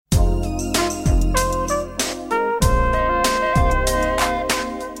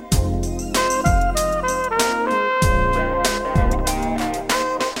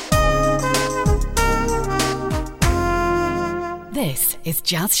is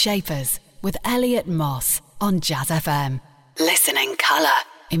Jazz Shapers with Elliot Moss on Jazz FM. Listen in colour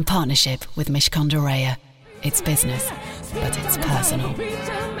in partnership with Mishcon de Reya. It's business, but it's personal.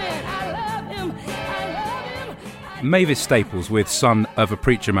 Mavis Staples with Son of a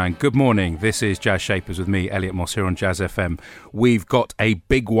Preacher Man. Good morning. This is Jazz Shapers with me, Elliot Moss, here on Jazz FM. We've got a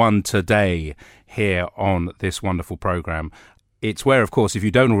big one today here on this wonderful programme. It's where, of course, if you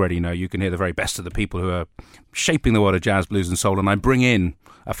don't already know, you can hear the very best of the people who are shaping the world of jazz, blues and soul. And I bring in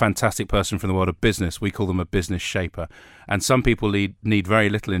a fantastic person from the world of business. We call them a business shaper. And some people need very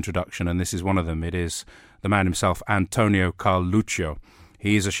little introduction, and this is one of them. It is the man himself, Antonio Carluccio.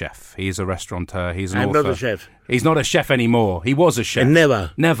 He is a chef. He is a restaurateur. He's an author. I'm not a chef. He's not a chef anymore. He was a chef.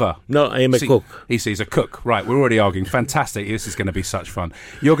 Never. No, I am a cook. He's a cook. Right, we're already arguing. Fantastic. This is going to be such fun.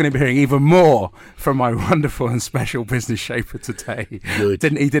 You're going to be hearing even more from my wonderful and special business shaper today. Good.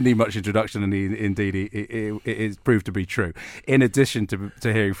 He didn't need much introduction, and it proved to be true. In addition to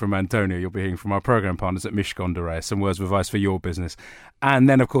hearing from Antonio, you'll be hearing from our programme partners at Mishcon de Reya, some words of advice for your business. And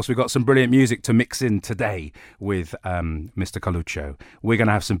then, of course, we've got some brilliant music to mix in today with Mr. Carluccio. We're going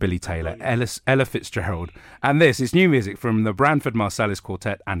to have some Billy Taylor, Ella Fitzgerald, and this is new music from the Branford Marsalis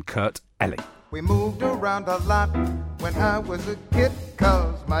Quartet and Kurt Elling. We moved around a lot when I was a kid,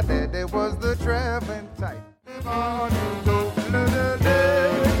 'cause my daddy was the traveling type. Even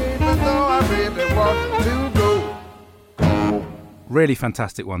though I really want to go. Really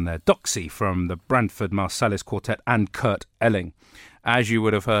fantastic one there. Doxy from the Branford Marsalis Quartet and Kurt Elling. As you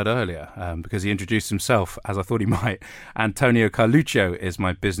would have heard earlier, because he introduced himself, as I thought he might, Antonio Carluccio is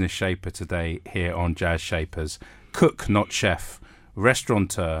my business shaper today here on Jazz Shapers. Cook, not chef,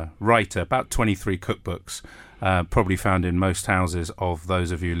 restaurateur, writer, about 23 cookbooks, probably found in most houses of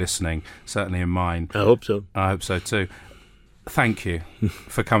those of you listening, certainly in mine. I hope so. I hope so too. Thank you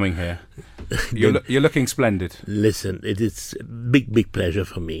for coming here. You're looking splendid. Listen, it is a big pleasure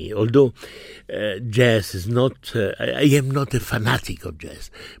for me. Although jazz is not, I am not a fanatic of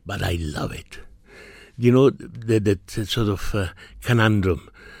jazz, but I love it. You know, that sort of conundrum.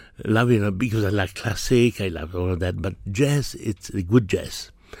 Love it because I like classic, I love all of that, but jazz, it's a good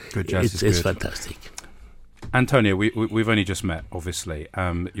jazz. Good jazz is good. It's fantastic. Antonio, we've only just met, obviously.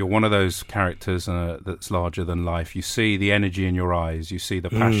 You're one of those characters that's larger than life. You see the energy in your eyes. You see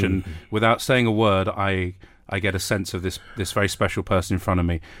the passion. Without saying a word, I get a sense of this very special person in front of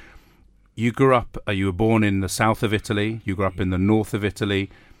me. You were born in the south of Italy. You grew up in the north of Italy.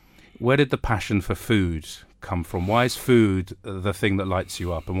 Where did the passion for food come from? Why is food the thing that lights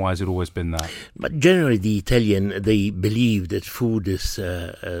you up, and why has it always been that? But generally, the Italian, they believe that food is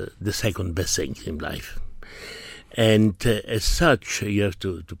the second best thing in life. And as such, you have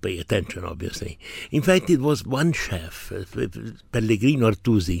to pay attention, obviously. In fact, it was one chef, Pellegrino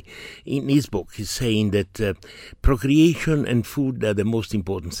Artusi, in his book, he's saying that procreation and food are the most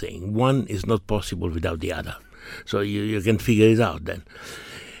important thing. One is not possible without the other. So you can figure it out then.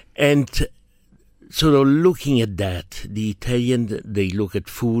 And sort of looking at that, the Italian, they look at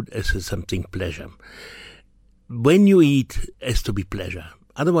food as something pleasure. When you eat, it has to be pleasure.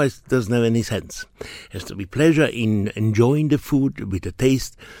 Otherwise, it doesn't have any sense. It has to be pleasure in enjoying the food with the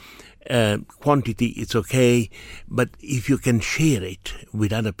taste. Quantity, it's okay. But if you can share it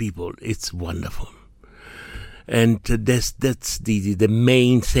with other people, it's wonderful. And that's the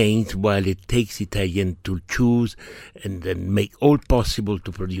main thing, while it takes Italian to choose and then make all possible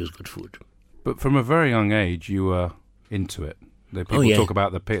to produce good food. But from a very young age, you were into it. The people talk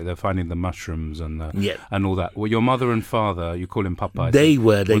about the finding the mushrooms and all that. Well, your mother and father, you call him Papa. They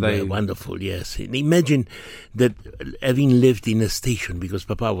were wonderful, yes. Imagine that, having lived in a station, because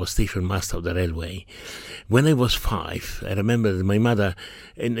Papa was station master of the railway. When I was 5, I remember that my mother,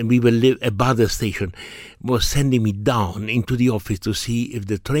 and we were above the station, was sending me down into the office to see if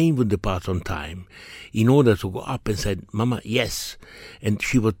the train would depart on time, in order to go up and said, "Mama, yes." And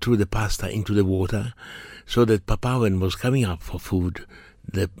she would throw the pasta into the water, so that Papa, when was coming up for food,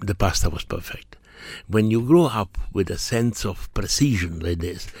 the pasta was perfect. When you grow up with a sense of precision like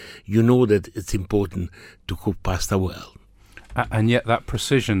this, you know that it's important to cook pasta well. And yet that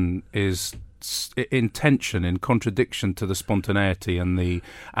precision is in tension, in contradiction to the spontaneity and the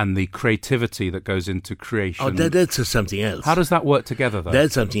creativity that goes into creation. Oh, that's something else. How does that work together, though?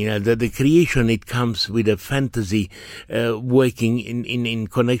 That's something else. The creation, it comes with a fantasy working in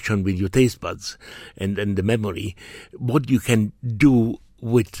connection with your taste buds and the memory. What you can do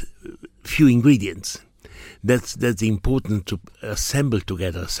with few ingredients. That's important, to assemble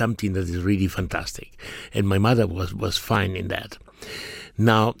together something that is really fantastic. And my mother was fine in that.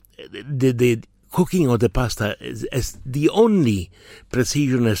 Now, the cooking of the pasta as the only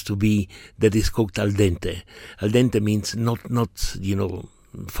precision has to be that is cooked al dente. Al dente means not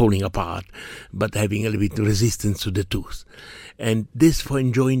falling apart, but having a little bit of resistance to the tooth. And this for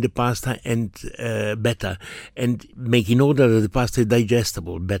enjoying the pasta and better, and making order that the pasta is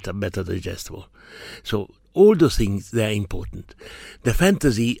digestible, better digestible. So all those things, they're important. The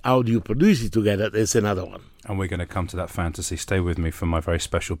fantasy, how do you produce it together, is another one. And we're going to come to that fantasy. Stay with me for my very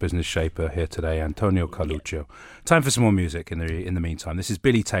special business shaper here today, Antonio Carluccio. Time for some more music in the meantime. This is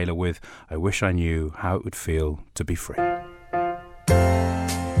Billy Taylor with I Wish I Knew How It Would Feel to Be Free.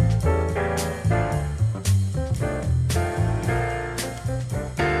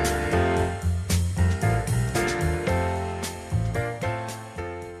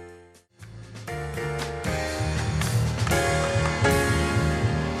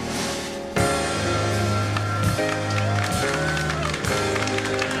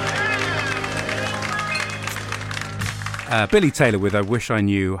 Billy Taylor with I Wish I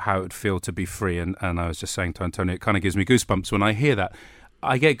Knew How It Would Feel to Be Free. And I was just saying to Antonio, it kind of gives me goosebumps when I hear that.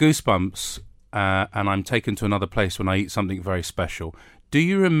 I get goosebumps and I'm taken to another place when I eat something very special. Do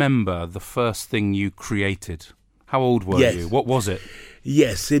you remember the first thing you created? How old were you? What was it?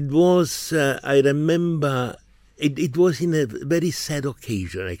 Yes, it was, I remember... It was in a very sad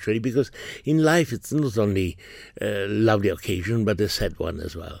occasion, actually, because in life it's not only a lovely occasion, but a sad one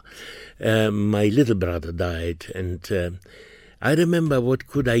as well. My little brother died, and I remember what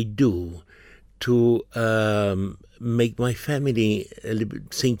could I do to make my family a little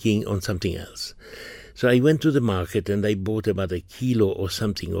bit thinking on something else. So I went to the market and I bought about 1 kilo or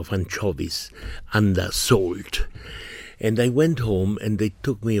something of anchovies under salt. And I went home, and it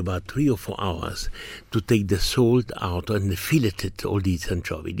took me about 3 or 4 hours to take the salt out and filleted all these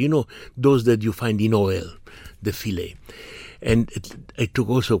anchovies. You know, those that you find in oil, the fillet. And I took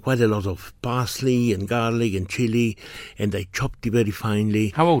also quite a lot of parsley and garlic and chili, and I chopped it very finely.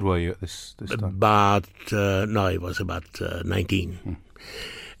 How old were you at this time? I was about 19.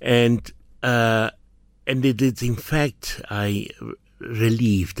 And it is, in fact, I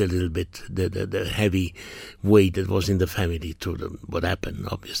relieved a little bit the heavy weight that was in the family to what happened,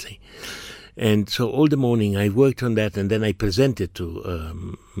 obviously. And so all the morning I worked on that, and then I presented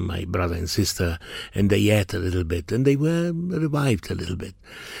to my brother and sister, and they ate a little bit, and they were revived a little bit.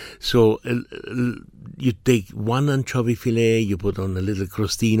 So you take 1 anchovy fillet, you put on a little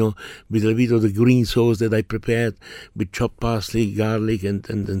crostino with a bit of the green sauce that I prepared with chopped parsley, garlic, and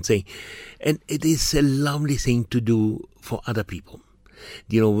thing. And it is a lovely thing to do for other people.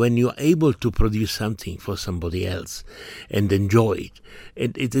 You know, when you're able to produce something for somebody else and enjoy it,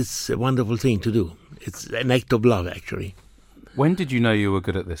 it is a wonderful thing to do. It's an act of love, actually. When did you know you were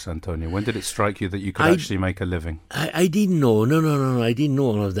good at this, Antonio? When did it strike you that you could actually make a living? I didn't know. No. I didn't know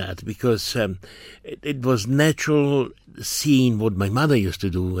all of that because it was natural seeing what my mother used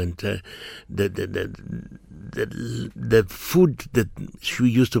to do, and the food that she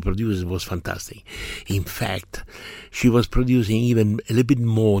used to produce was fantastic. In fact, she was producing even a little bit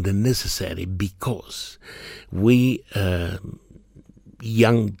more than necessary because we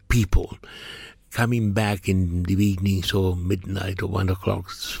young people coming back in the evening, so midnight or 1 o'clock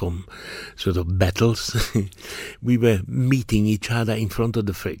from sort of battles, we were meeting each other in front of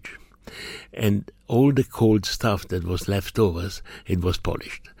the fridge. And all the cold stuff that was left over, it was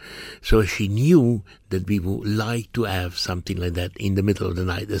polished. So she knew that we would like to have something like that in the middle of the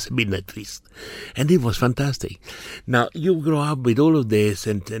night as a midnight feast. And it was fantastic. Now, you grow up with all of this,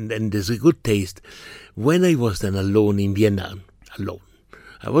 and there's a good taste. When I was then alone in Vienna,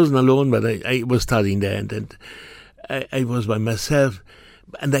 I wasn't alone, but I was studying there, and I was by myself,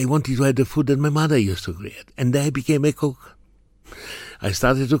 and I wanted to have the food that my mother used to create. And there I became a cook. I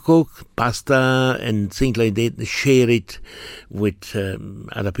started to cook pasta and things like that, share it with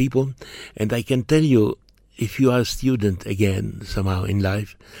other people. And I can tell you, if you are a student again somehow in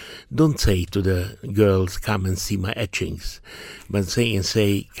life, don't say to the girls, come and see my etchings, but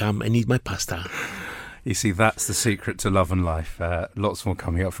say, come and eat my pasta. You see, that's the secret to love and life. Lots more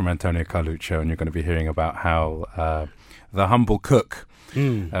coming up from Antonio Carluccio, and you're going to be hearing about how the humble cook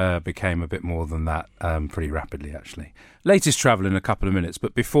became a bit more than that pretty rapidly, actually. Latest travel in a couple of minutes,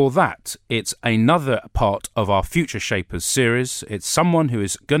 but before that, it's another part of our Future Shapers series. It's someone who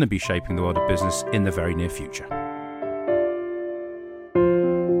is going to be shaping the world of business in the very near future.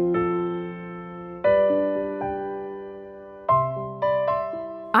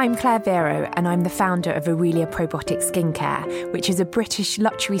 I'm Claire Vero, and I'm the founder of Aurelia Probiotic Skincare, which is a British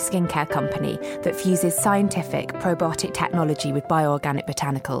luxury skincare company that fuses scientific probiotic technology with bioorganic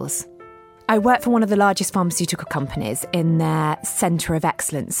botanicals. I work for one of the largest pharmaceutical companies in their centre of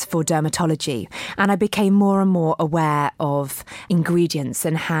excellence for dermatology, and I became more and more aware of ingredients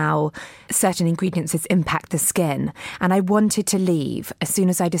and how certain ingredients impact the skin. And I wanted to leave as soon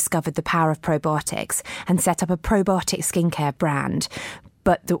as I discovered the power of probiotics and set up a probiotic skincare brand,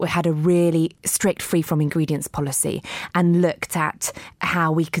 but that had a really strict free from ingredients policy and looked at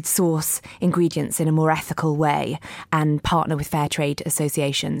how we could source ingredients in a more ethical way and partner with fair trade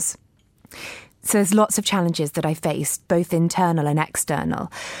associations. So there's lots of challenges that I faced, both internal and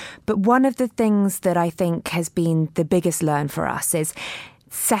external. But one of the things that I think has been the biggest learn for us is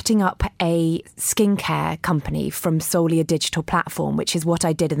setting up a skincare company from solely a digital platform, which is what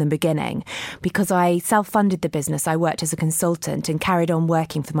I did in the beginning. Because I self-funded the business, I worked as a consultant and carried on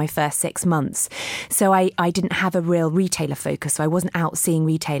working for my first 6 months. So I didn't have a real retailer focus, so I wasn't out seeing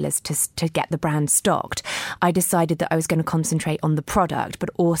retailers to get the brand stocked. I decided that I was going to concentrate on the product, but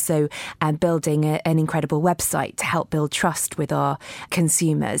also building an incredible website to help build trust with our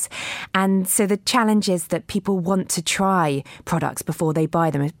consumers. And so the challenge is that people want to try products before they buy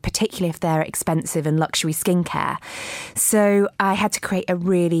them, particularly if they're expensive and luxury skincare. So I had to create a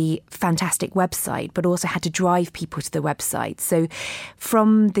really fantastic website, but also had to drive people to the website. So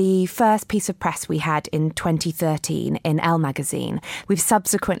from the first piece of press we had in 2013 in Elle magazine, we've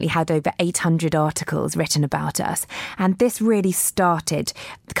subsequently had over 800 articles written about us. And this really started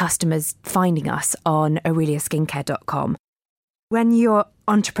customers finding us on AureliaSkincare.com. When you're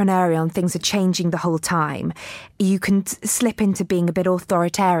entrepreneurial and things are changing the whole time, you can slip into being a bit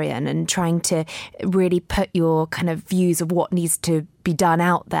authoritarian and trying to really put your kind of views of what needs to be done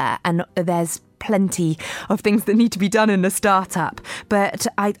out there. And there's plenty of things that need to be done in a startup. But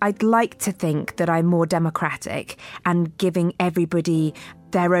I'd like to think that I'm more democratic and giving everybody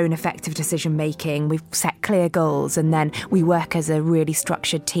their own effective decision making. We've set clear goals and then we work as a really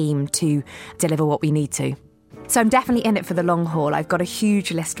structured team to deliver what we need to. So I'm definitely in it for the long haul. I've got a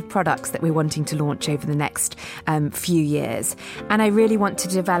huge list of products that we're wanting to launch over the next few years. And I really want to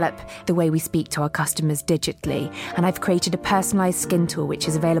develop the way we speak to our customers digitally. And I've created a personalised skin tool, which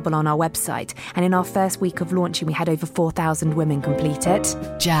is available on our website. And in our first week of launching, we had over 4,000 women complete it.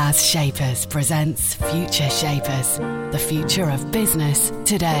 Jazz Shapers presents Future Shapers, the future of business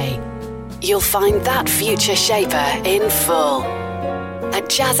today. You'll find that future shaper in full at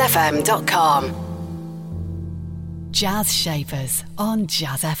jazzfm.com. Jazz Shapers on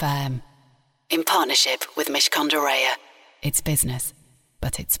Jazz FM. In partnership with Mishcon de Reya. It's business,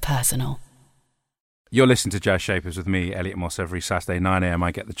 but it's personal. You're listening to Jazz Shapers with me, Elliot Moss. Every Saturday, 9 a.m,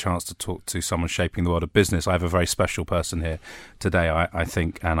 I get the chance to talk to someone shaping the world of business. I have a very special person here today, I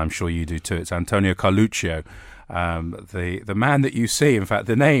think, and I'm sure you do too. It's Antonio Carluccio. The man that you see, in fact,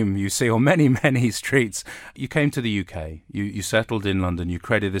 the name you see on many, many streets. You came to the UK, you settled in London, you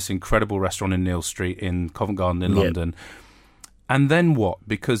created this incredible restaurant in Neal Street in Covent Garden in London. And then what?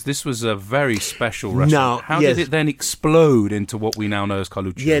 Because this was a very special restaurant. How did it then explode into what we now know as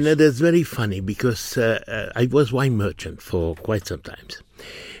Carluccio's? Yeah, no, that's very funny because I was wine merchant for quite some time.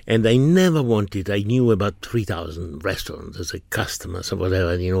 And I never wanted, I knew about 3,000 restaurants as a customer, or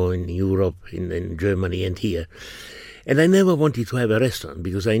whatever, in Europe, in Germany and here. And I never wanted to have a restaurant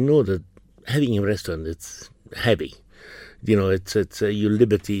because I know that having a restaurant, it's heavy. It's your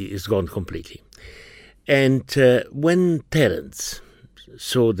liberty is gone completely. And when Terence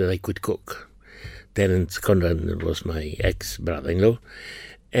saw that I could cook, Terence Conrad was my ex-brother-in-law,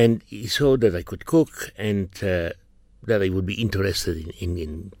 and he saw that I could cook and that I would be interested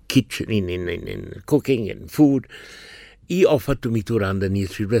in kitchen, in cooking and food, he offered to me to run the Neal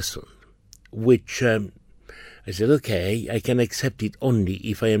Street restaurant, which I said, okay, I can accept it only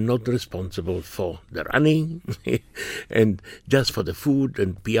if I am not responsible for the running and just for the food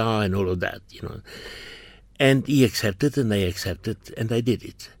and PR and all of that, And he accepted and I accepted and I did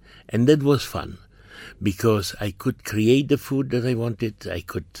it. And that was fun because I could create the food that I wanted. I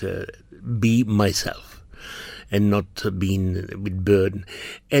could be myself and not being with burden.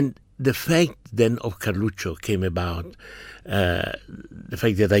 And the fact then of Carluccio came about, the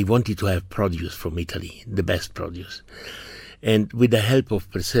fact that I wanted to have produce from Italy, the best produce. And with the help of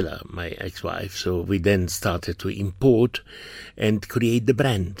Priscilla, my ex-wife, so we then started to import and create the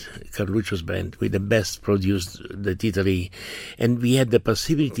brand, Carluccio's brand, with the best produce that Italy. And we had the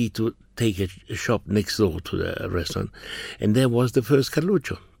possibility to take a shop next door to the restaurant. And there was the first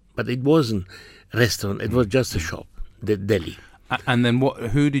Carluccio. But it wasn't a restaurant, it was just a shop, the deli. And then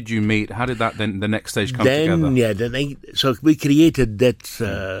who did you meet? How did that then the next stage come together? So we created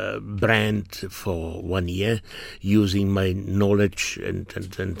that brand for 1 year using my knowledge and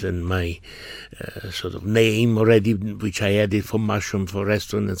my sort of name already, which I added for mushroom, for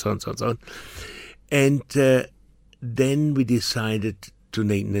restaurant, and so on. And then we decided to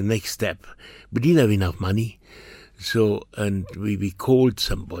make the next step. We didn't have enough money, and we called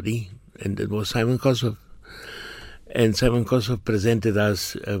somebody, and it was Simon Kossoff. And Simon Kossoff presented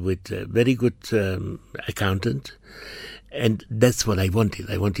us with a very good accountant, and that's what I wanted.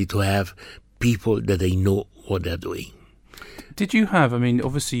 I wanted to have people that they know what they're doing. Did you have,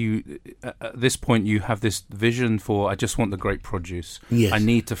 obviously at this point you have this vision for, I just want the great produce. Yes. I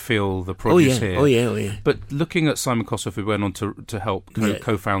need to feel the produce here. Oh yeah. But looking at Simon Kossoff, who went on to help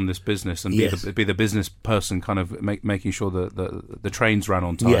co-found this business and be the business person, kind of making sure that the trains ran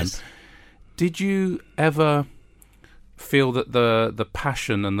on time. Yes. Did you ever feel that the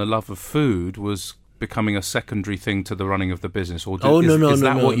passion and the love of food was becoming a secondary thing to the running of the business, or is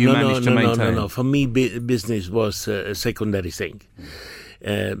that what you managed to maintain? No. For me, business was a secondary thing.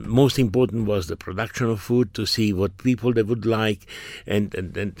 Most important was the production of food, to see what people they would like, and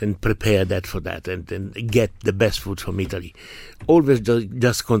prepare that for that, and get the best food from Italy. Always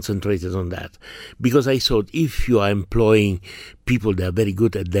just concentrated on that, because I thought if you are employing people that are very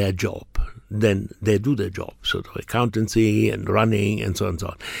good at their job, then they do their job, sort of accountancy and running and so on and so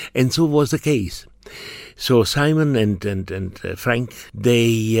on. And so was the case. So Simon and Frank,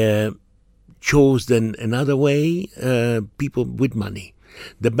 they chose then another way, people with money.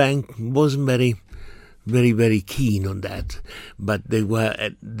 The bank wasn't very, very keen on that, but they were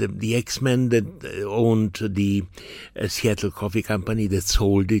the X-Men that owned the Seattle Coffee Company that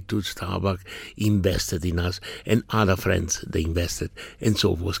sold it to Starbucks, invested in us, and other friends they invested, and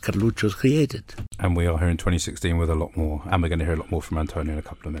so was Carluccio's created. And we are here in 2016 with a lot more, and we're going to hear a lot more from Antonio in a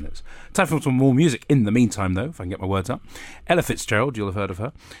couple of minutes. Time for some more music. In the meantime, though, if I can get my words up, Ella Fitzgerald, you'll have heard of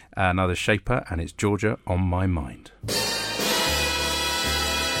her, another shaper, and it's Georgia on My Mind.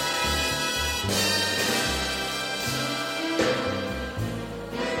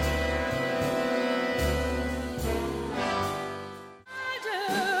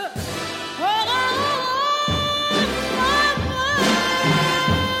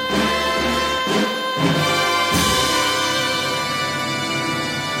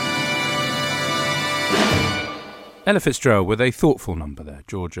 Ella Fitzgerald with a thoughtful number there,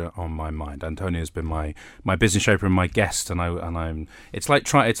 Georgia on My Mind. Antonio's been my business shaper and my guest, and I'm. It's like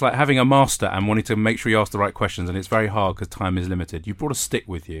having a master and wanting to make sure you ask the right questions, and it's very hard because time is limited. You brought a stick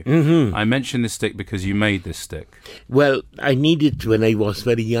with you. Mm-hmm. I mentioned this stick because you made this stick. Well, I needed when I was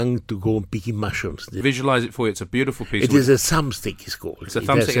very young to go picking mushrooms. Visualize it for you. It's a beautiful piece. It is a thumbstick, it's called. It's a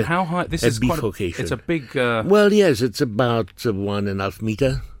thumbstick. And how high? This is bifurcation. It's a big. Well, yes, it's about 1.5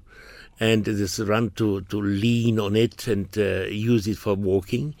 meters. And it is run to lean on it and use it for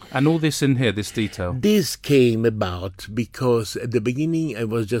walking. And all this in here, this detail? This came about because at the beginning I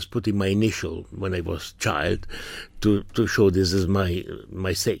was just putting my initial when I was a child to show this is my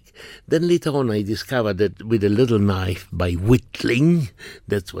stick. Then later on I discovered that with a little knife by whittling,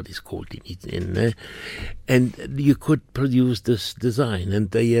 that's what it's called and you could produce this design.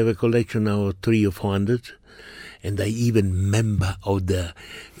 And I have a collection now of 300 or 400. And I even member of the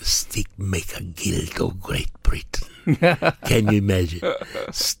Stick Maker Guild of Great Britain. Can you imagine?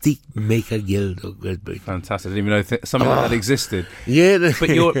 Stick Maker Guild of Great Britain. Fantastic. I didn't even know something like that existed. Yeah. But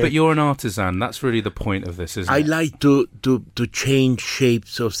you're an artisan. That's really the point of this, isn't it? I like to change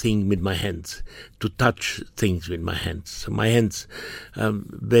shapes of things with my hands, to touch things with my hands. So my hands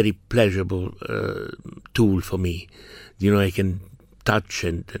very pleasurable tool for me. I can touch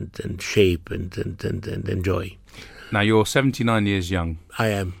and shape and enjoy. Now you're 79 years young. I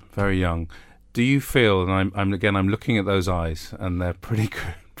am very young. Do you feel? And I'm looking at those eyes, and they're pretty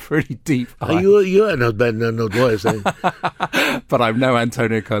deep eyes. You are not bad, not worse. But I'm no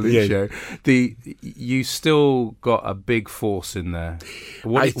Antonio Carluccio. Yeah. You still got a big force in there.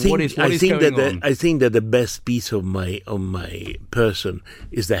 I think that the best piece of my person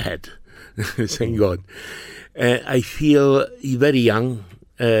is the head. Thank God. I feel very young.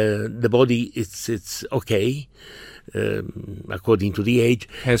 The body, it's okay, according to the age.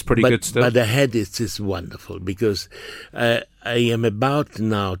 Hair's pretty good still. But the head is wonderful, because I am about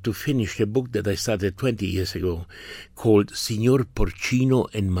now to finish a book that I started 20 years ago called Signor Porcino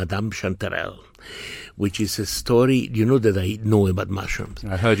and Madame Chanterelle. which is a story, you know, that I know about mushrooms.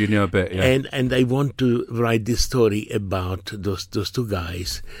 I heard you knew a bit, yeah. And I want to write this story about those two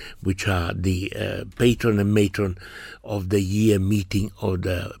guys, which are the patron and matron of the year meeting of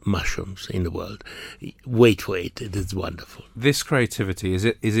the mushrooms in the world. Wait for it. It is wonderful. This creativity, is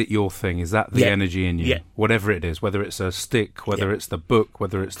it your thing? Is that the energy in you? Yeah. Whatever it is, whether it's a stick, whether it's the book,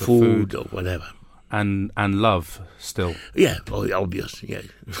 whether it's the food or whatever. And love still. Yeah, obvious, yeah.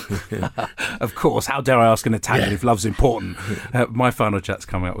 Of course, how dare I ask an Italian if love's important? My final chat's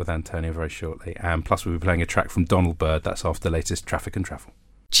coming up with Antonio very shortly. And plus we'll be playing a track from Donald Byrd. That's after the latest Traffic and Travel.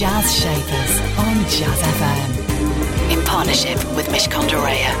 Jazz Shapers on Jazz FM. In partnership with Mishcon de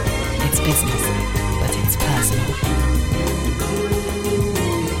Reya. It's business, but it's personal.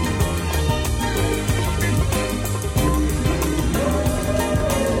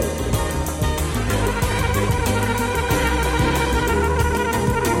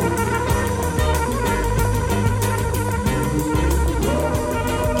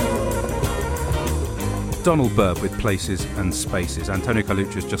 Donald Byrd with Places and Spaces. Antonio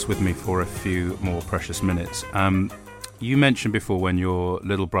Carluccio is just with me for a few more precious minutes. You mentioned before when your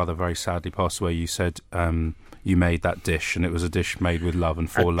little brother very sadly passed away, you said you made that dish, and it was a dish made with love and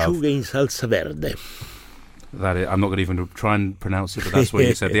for love. Acciughe in salsa verde. That is, I'm not going to even try and pronounce it, but that's what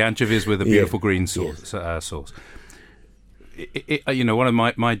you said. The anchovies with a beautiful green sauce. Sauce. You know, one of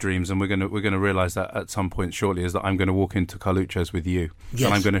my dreams, and we're going to realise that at some point shortly, is that I'm going to walk into Carluccio's with you, and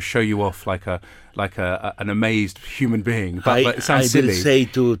I'm going to show you off like an amazed human being. But it sounds silly. I will say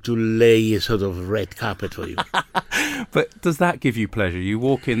to lay a sort of red carpet for you. But does that give you pleasure? You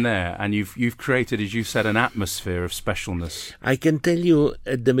walk in there, and you've created, as you said, an atmosphere of specialness. I can tell you,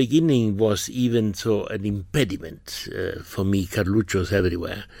 at the beginning was even so an impediment for me. Carluccio's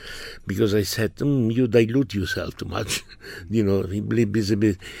everywhere, because I said, you dilute yourself too much. You know, he believes a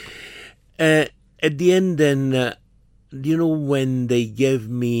bit. At the end, then, you know, when they gave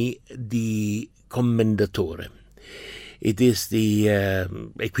me the commendatore, it is the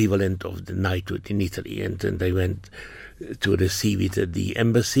equivalent of the knighthood in Italy, and I went to receive it at the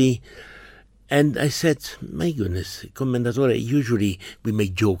embassy, and I said, my goodness, commendatore, usually we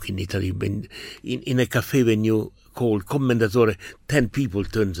make joke in Italy, when in a cafe when you call commendatore, 10 people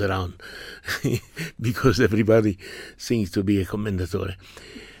turns around because everybody seems to be a commendatore.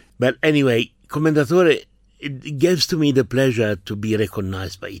 But anyway, commendatore, it gives to me the pleasure to be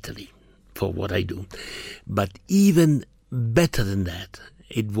recognized by Italy for what I do. But even better than that,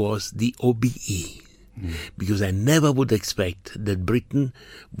 it was the OBE, because I never would expect that Britain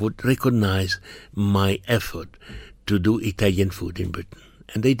would recognize my effort to do Italian food in Britain.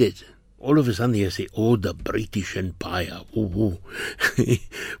 And they did. All of a sudden they say, the British Empire. What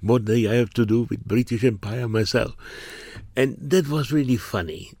do I have to do with British Empire myself? And that was really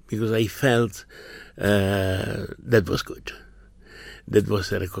funny, because I felt that was good. That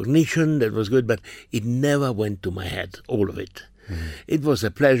was a recognition, that was good, but it never went to my head, all of it. It was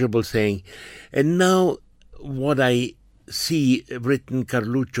a pleasurable thing. And now what I see written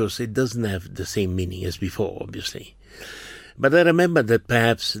Carluccio's, it doesn't have the same meaning as before, obviously. But I remember that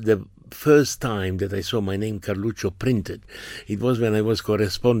perhaps the first time that I saw my name Carluccio printed, it was when I was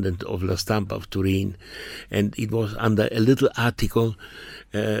correspondent of La Stampa of Turin, and it was under a little article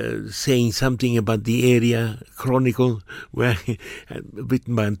saying something about the area, chronicle, where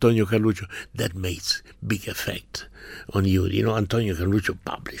written by Antonio Carluccio. That makes big effect on you. You know, Antonio Carluccio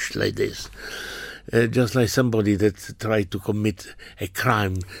published like this. Just like somebody that tried to commit a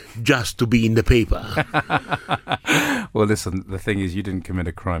crime just to be in the paper. Well, listen, the thing is, you didn't commit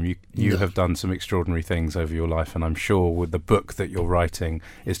a crime. You have done some extraordinary things over your life, and I'm sure with the book that you're writing,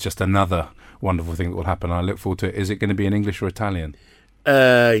 it's just another wonderful thing that will happen. I look forward to it. Is it going to be in English or Italian?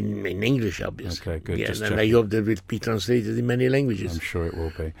 In English, obviously. Okay, good. Yeah, just and checking. I hope that it will be translated in many languages. I'm sure it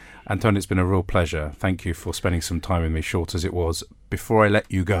will be. Antonio, it's been a real pleasure. Thank you for spending some time with me, short as it was. Before I let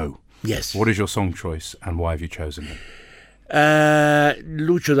you go, yes. What is your song choice, and why have you chosen it?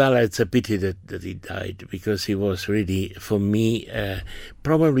 Lucio Dalla, it's a pity that he died, because he was really, for me,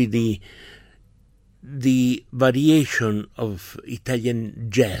 probably the variation of Italian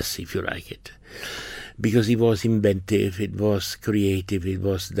jazz, if you like it. Because he was inventive, it was creative, it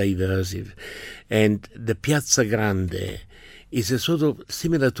was diverse. And the Piazza Grande is a sort of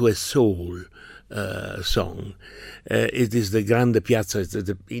similar to a soul song. It is the Grande Piazza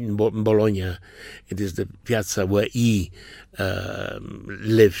in Bologna. It is the piazza where he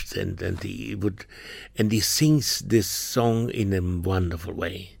lived, and he sings this song in a wonderful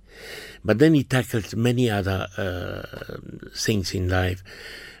way. But then he tackled many other things in life,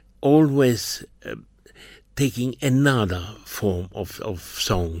 always taking another form of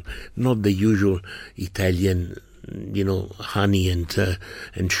song, not the usual Italian, honey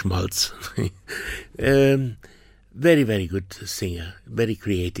and schmaltz. Very, very good singer, very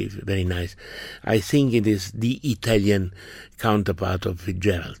creative, very nice. I think it is the Italian counterpart of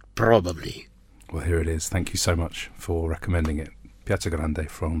Fitzgerald, probably. Well, here it is. Thank you so much for recommending it. Piazza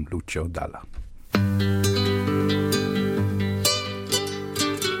Grande from Lucio Dalla.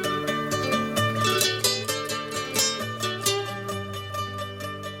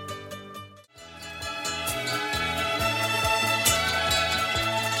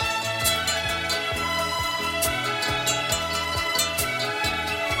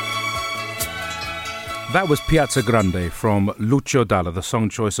 That was Piazza Grande from Lucio Dalla, the song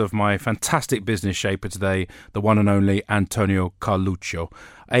choice of my fantastic business shaper today, the one and only Antonio Carluccio.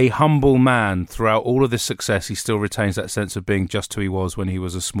 A humble man. Throughout all of this success, he still retains that sense of being just who he was when he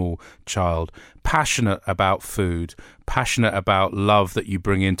was a small child. Passionate about food, passionate about love that you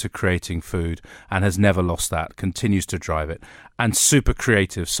bring into creating food, and has never lost that, continues to drive it. And super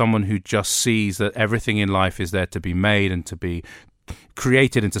creative, someone who just sees that everything in life is there to be made and to be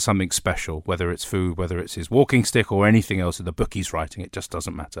created into something special, whether it's food, whether it's his walking stick or anything else in the book he's writing. It just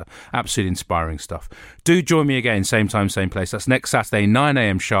doesn't matter. Absolutely inspiring stuff. Do join me again, same time, same place. That's next Saturday, 9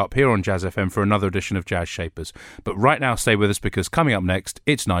 a.m. sharp here on Jazz FM for another edition of Jazz Shapers. But right now, stay with us because coming up next,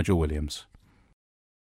 it's Nigel Williams.